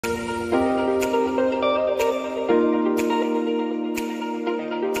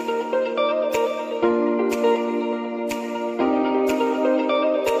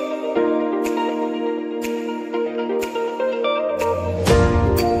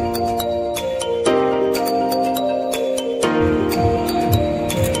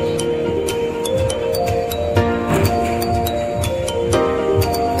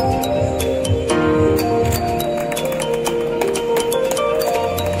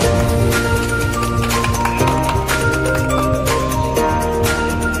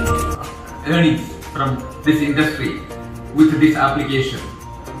this industry with this application.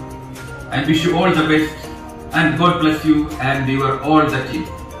 And wish you all the best, and God bless you and your all the team.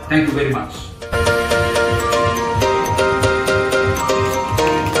 Thank you very much.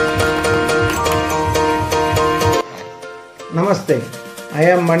 Namaste, I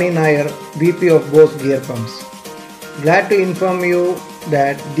am Mani Nair, VP of Bose Gear Pumps. Glad to inform you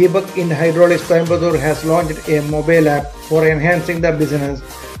that Deepak in Hydraulics Coimbatore has launched a mobile app for enhancing the business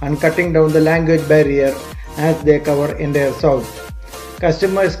and cutting down the language barrier as they cover entire South.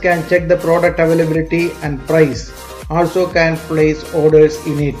 Customers can check the product availability and price, also can place orders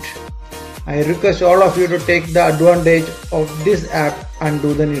in it. I request all of you to take the advantage of this app and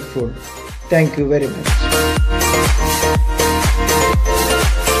do the needful. Thank you very much.